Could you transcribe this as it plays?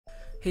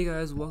Hey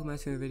guys, welcome back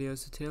to another video.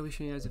 So today I'll be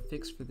showing you guys a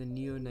fix for the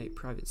Neonite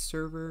private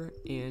server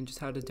and just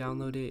how to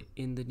download it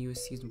in the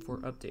newest season 4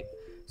 update.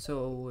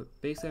 So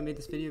basically I made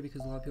this video because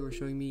a lot of people were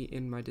showing me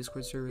in my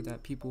Discord server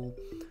that people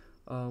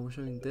were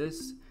showing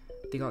this.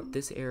 They got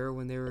this error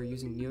when they were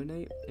using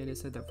Neonite, and it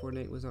said that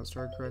Fortnite was not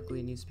started correctly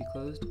and needs to be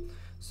closed.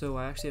 So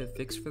I actually have a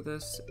fix for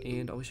this,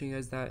 and I'll be showing you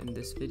guys that in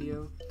this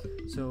video.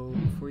 So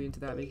before you get into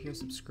that, make sure you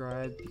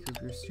subscribe because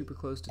we're super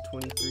close to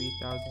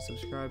 23,000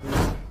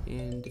 subscribers.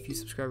 And if you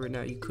subscribe right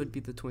now, you could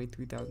be the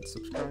 23,000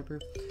 subscriber.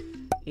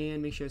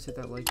 And make sure to hit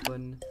that like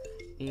button.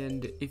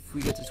 And if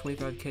we get to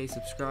 25k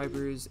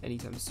subscribers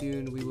anytime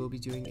soon, we will be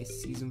doing a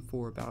season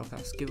 4 battle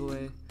pass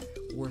giveaway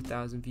or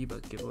 1,000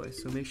 V-Buck giveaway.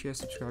 So make sure you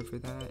subscribe for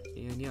that.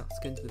 And yeah, let's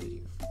get into the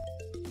video.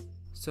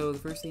 So the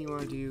first thing you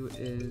want to do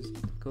is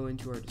go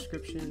into our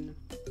description,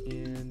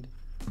 and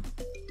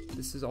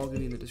this is all going to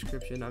be in the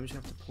description. I'm just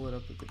going to have to pull it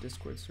up with the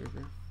Discord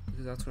server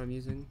because that's what I'm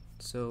using.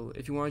 So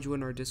if you want to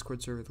join our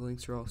Discord server, the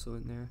links are also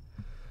in there.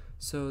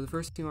 So the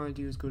first thing you want to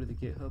do is go to the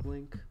GitHub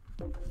link.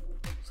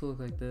 So look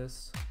like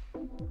this.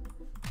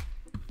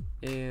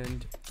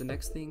 And the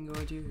next thing you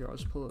want to do, here, I'll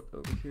just pull it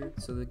over here.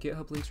 So the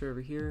GitHub links are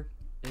over here,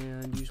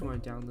 and you just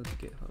want to download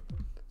the GitHub.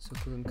 So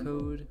click on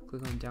code,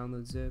 click on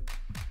download zip,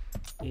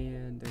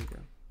 and there you go.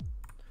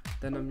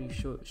 Then I'm going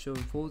to show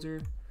in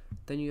folder.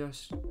 Then you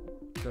just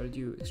got to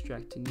do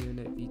extract to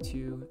Neonite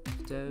v2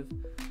 fdev.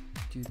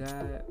 Do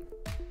that,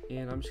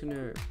 and I'm just going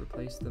to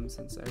replace them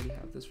since I already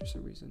have this for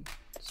some reason.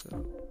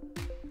 So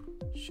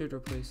should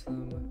replace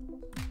them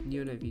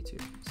Neonite v2.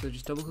 So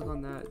just double click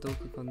on that, double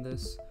click on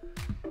this,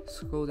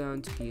 scroll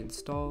down to the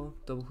install,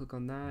 double click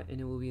on that, and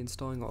it will be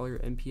installing all your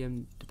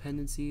npm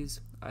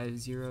dependencies. I have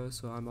 0,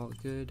 so I'm all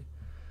good.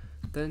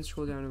 Then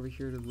scroll down over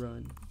here to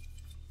run,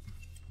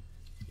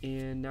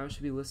 and now it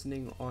should be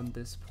listening on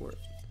this port.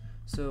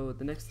 So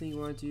the next thing you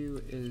want to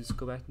do is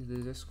go back into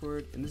the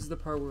Discord, and this is the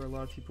part where a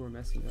lot of people are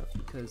messing up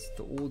because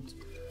the old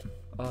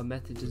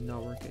method does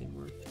not work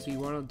anymore. So you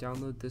want to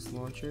download this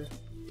launcher.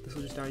 This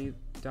will just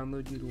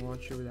download you the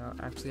launcher without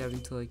actually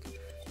having to like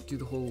do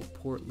the whole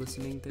port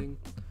listening thing.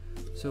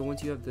 So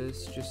once you have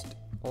this, just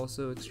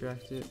also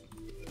extract it,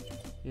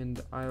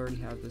 and I already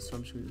have this, so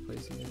I'm just going to be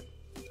replacing it.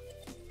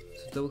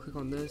 So double click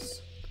on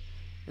this,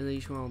 and then you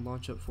just want to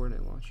launch up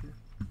Fortnite launcher.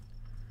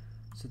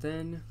 So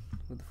then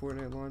with the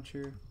Fortnite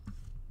launcher,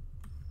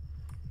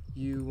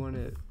 you want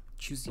to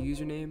choose the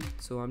username.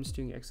 So I'm just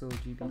doing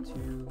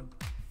xlgb2.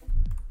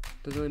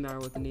 Doesn't really matter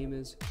what the name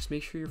is, just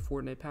make sure your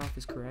Fortnite path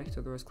is correct,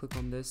 otherwise click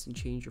on this and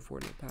change your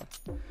Fortnite path.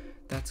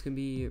 That's going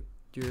to be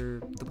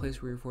the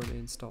place where your Fortnite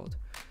installed.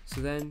 So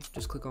then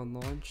just click on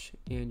launch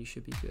and you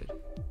should be good.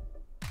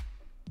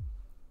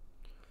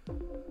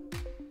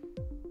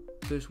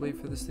 So just wait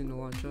for this thing to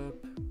launch up.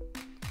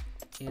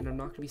 And I'm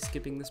not going to be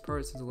skipping this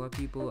part since a lot of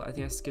people, I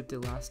think I skipped it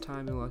last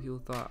time and a lot of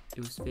people thought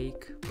it was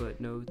fake,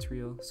 but no, it's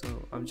real.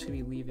 So I'm just going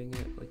to be leaving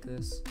it like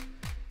this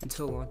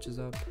until it launches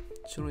up.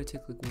 It should only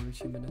take like 1 or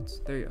 2 minutes.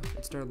 There you go,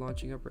 it started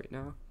launching up right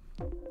now.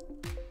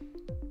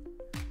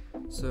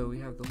 So we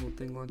have the whole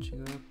thing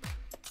launching up.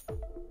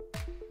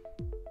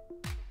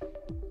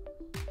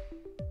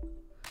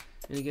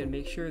 And again,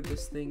 make sure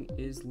this thing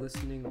is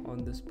listening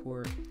on this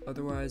port,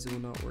 otherwise it will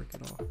not work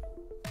at all.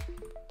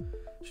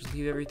 Just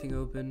leave everything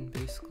open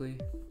basically,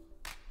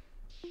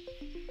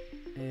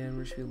 and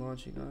we should be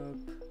launching up.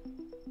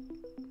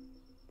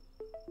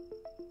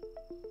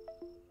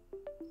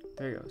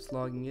 There you go, it's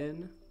logging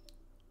in.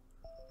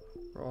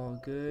 We're all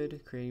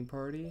good, creating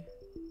party.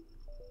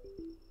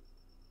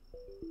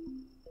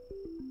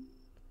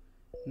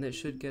 And that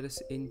should get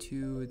us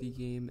into the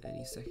game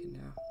any second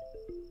now.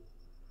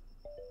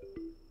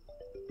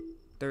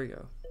 There we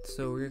go.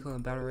 So we're gonna click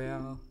on Battle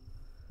Royale.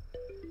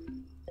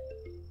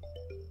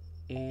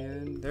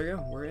 And there you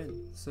go, we're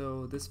in.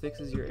 So this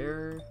fixes your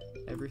error,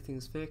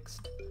 everything's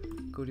fixed.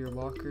 Go to your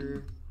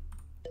locker.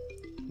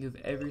 You have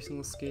every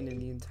single skin in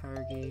the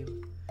entire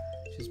game,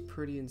 which is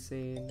pretty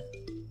insane.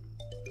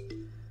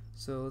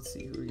 So let's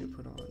see who we're gonna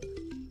put on.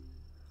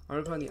 I'm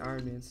gonna put on the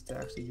Iron Man since I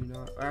actually do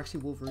not, or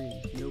actually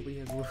Wolverine. Nobody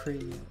has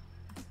Wolverine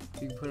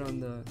yet. You can put on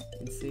the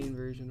insane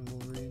version of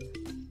Wolverine.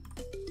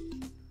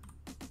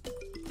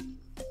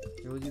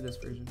 Here, we'll do this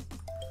version.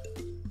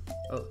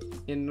 Oh,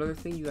 and another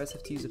thing, you guys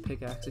have to use a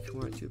pickaxe if you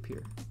want it to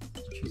appear.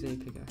 So choose any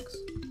pickaxe.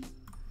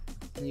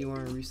 And you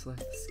want to reselect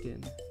the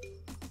skin.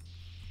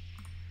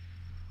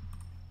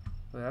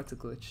 Oh, that's a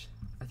glitch.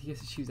 I think you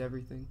have to choose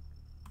everything.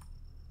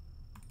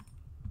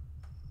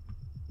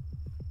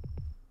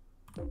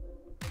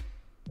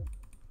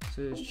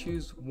 So just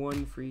choose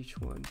one for each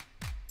one.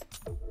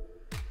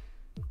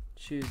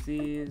 Choose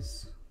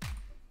these.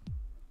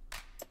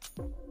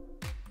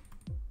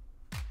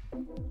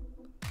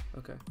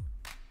 Okay.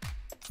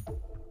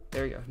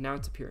 There you go, now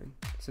it's appearing.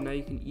 So now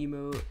you can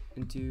emote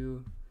and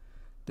do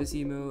this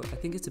emote. I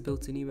think it's a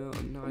built-in emote,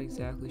 I'm not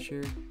exactly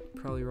sure,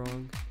 probably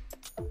wrong.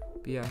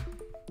 But yeah,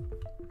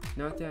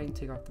 now I think I can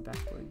take off the back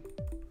bling.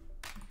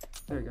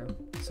 There we go.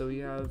 So we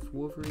have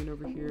Wolverine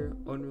over here,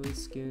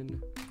 unreleased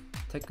skin,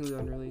 technically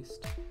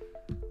unreleased.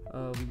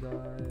 We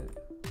got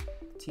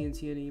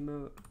TNT and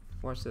emote,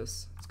 Watch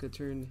this. It's gonna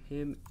turn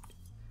him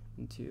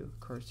into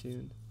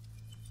cartoon.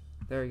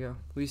 There we go.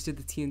 We just did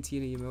the TNT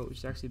in emote, which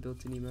is actually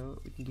built in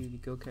emote. We can do the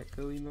Go Cat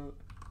Go emote.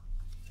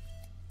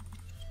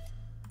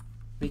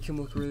 Make him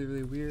look really,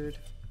 really weird.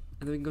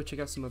 And then we can go check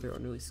out some other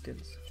unreleased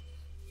skins.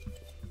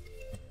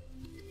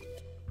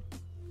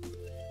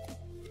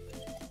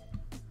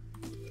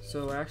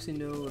 So I actually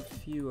know a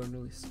few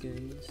unreleased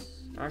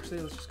skins.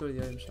 Actually, let's just go to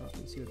the item shop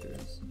and see what there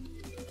is.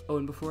 Oh,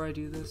 and before I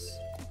do this,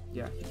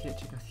 yeah, you can't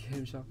check out the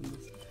item shop in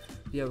this.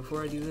 Yeah,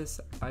 before I do this,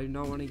 I do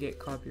not want to get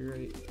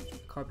copyright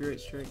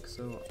strike,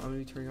 so I'm gonna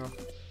be turning off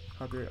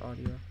copyright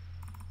audio.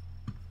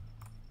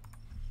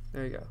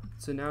 There you go.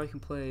 So now we can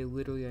play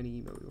literally any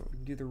emote we want. We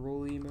can do the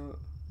roll emote,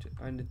 which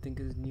I think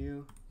is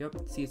new.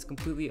 Yep, see, it's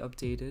completely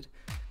updated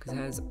because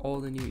it has all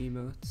the new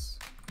emotes.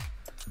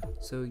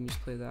 So we can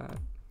just play that.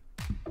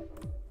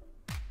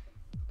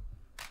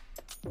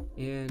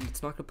 And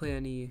it's not gonna play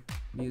any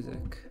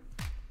music.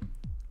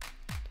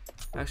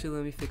 Actually,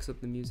 let me fix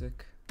up the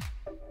music.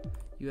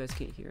 You guys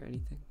can't hear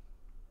anything.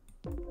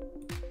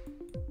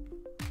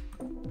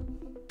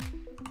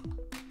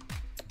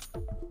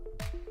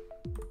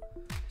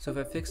 So if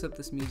I fix up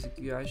this music,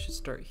 you guys should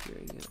start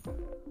hearing it.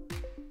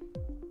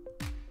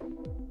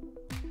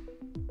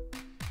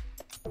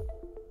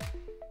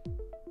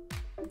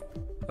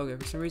 Okay,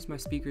 for some reason my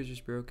speaker's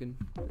just broken.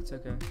 It's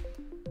okay.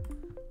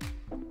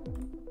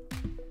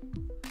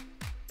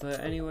 But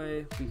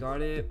anyway, we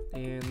got it,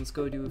 and let's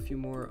go do a few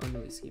more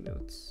unreleased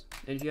emotes.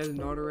 And if you guys are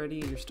not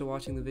already and you're still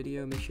watching the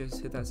video, make sure you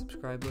guys hit that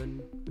subscribe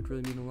button. It would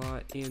really mean a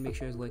lot, and make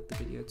sure you guys like the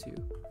video too.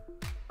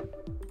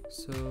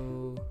 So,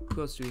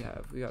 who else do we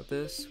have? We got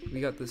this.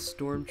 We got this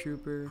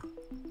Stormtrooper.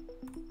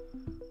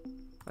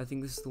 I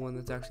think this is the one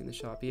that's actually in the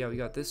shop. But yeah, we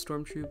got this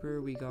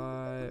Stormtrooper. We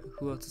got,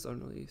 who else is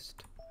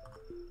unreleased?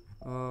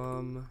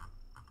 I'm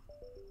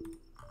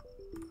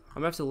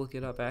gonna have to look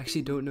it up. I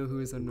actually don't know who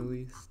is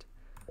unreleased.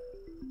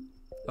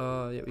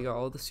 Yeah, we got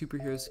all the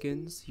superhero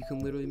skins. You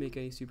can literally make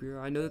any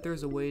superhero. I know that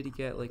there's a way to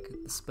get like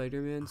the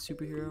Spider-Man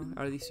superhero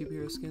out of these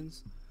superhero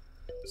skins,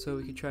 so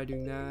we could try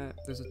doing that.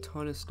 There's a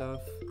ton of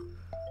stuff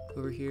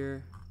over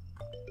here.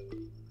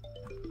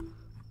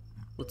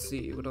 Let's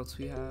see what else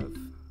we have.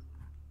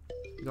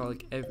 We got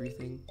like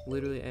everything,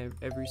 literally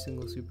every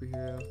single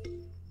superhero.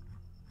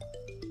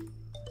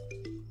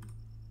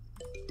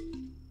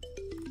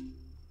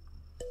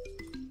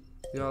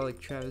 We got like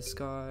Travis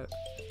Scott,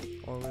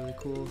 all really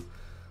cool.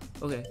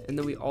 Okay, and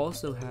then we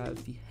also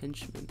have the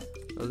Henchman.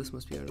 Oh, this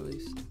must be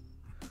unreleased.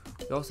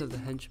 We also have the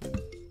Henchman.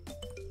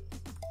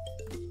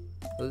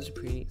 Oh, this is a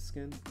pretty neat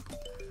skin.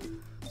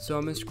 So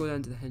I'm gonna scroll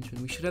down to the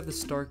Henchman. We should have the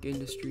Stark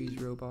Industries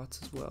robots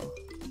as well,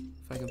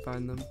 if I can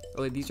find them.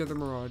 Oh wait, these are the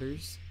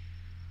Marauders.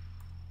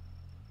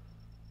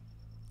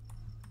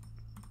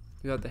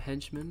 We got the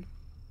Henchman.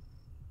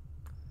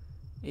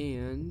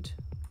 And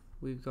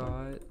we've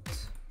got,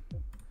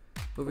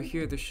 over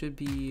here there should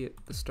be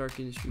the Stark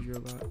Industries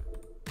robot.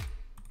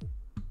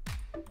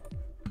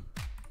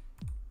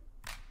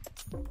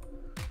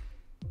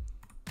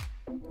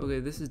 Okay,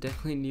 this is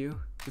definitely new.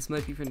 This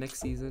might be for next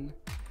season.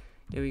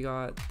 Yeah, we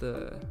got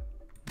the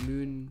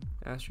moon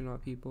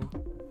astronaut people.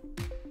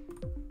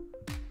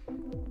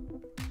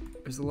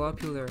 There's a lot of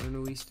people that are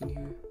unreleased in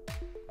here.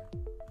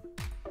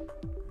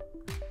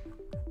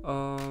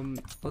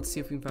 Let's see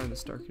if we can find the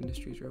Stark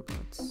Industries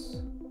robots.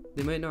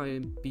 They might not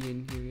be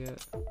in here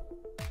yet,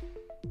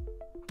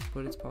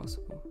 but it's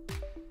possible.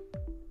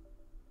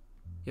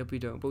 Yep, we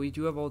don't. But we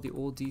do have all the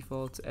old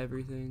defaults,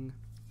 everything.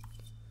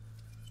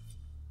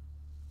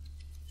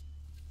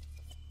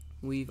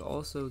 We've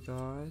also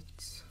got,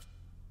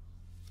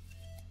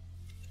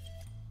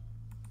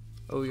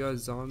 oh, we got a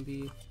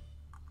zombie.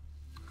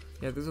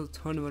 Yeah, there's a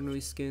ton of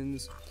unreleased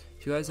skins.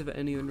 If you guys have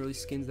any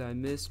unreleased skins that I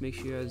missed, make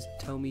sure you guys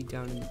tell me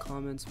down in the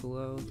comments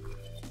below,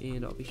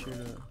 and I'll be sure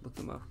to look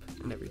them up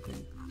and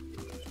everything.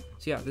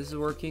 So yeah, this is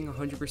working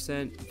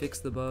 100%,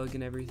 fixed the bug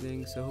and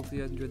everything. So hopefully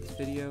you guys enjoyed this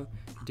video.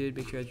 If you did,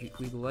 make sure you guys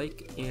leave a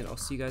like, and I'll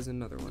see you guys in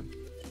another one.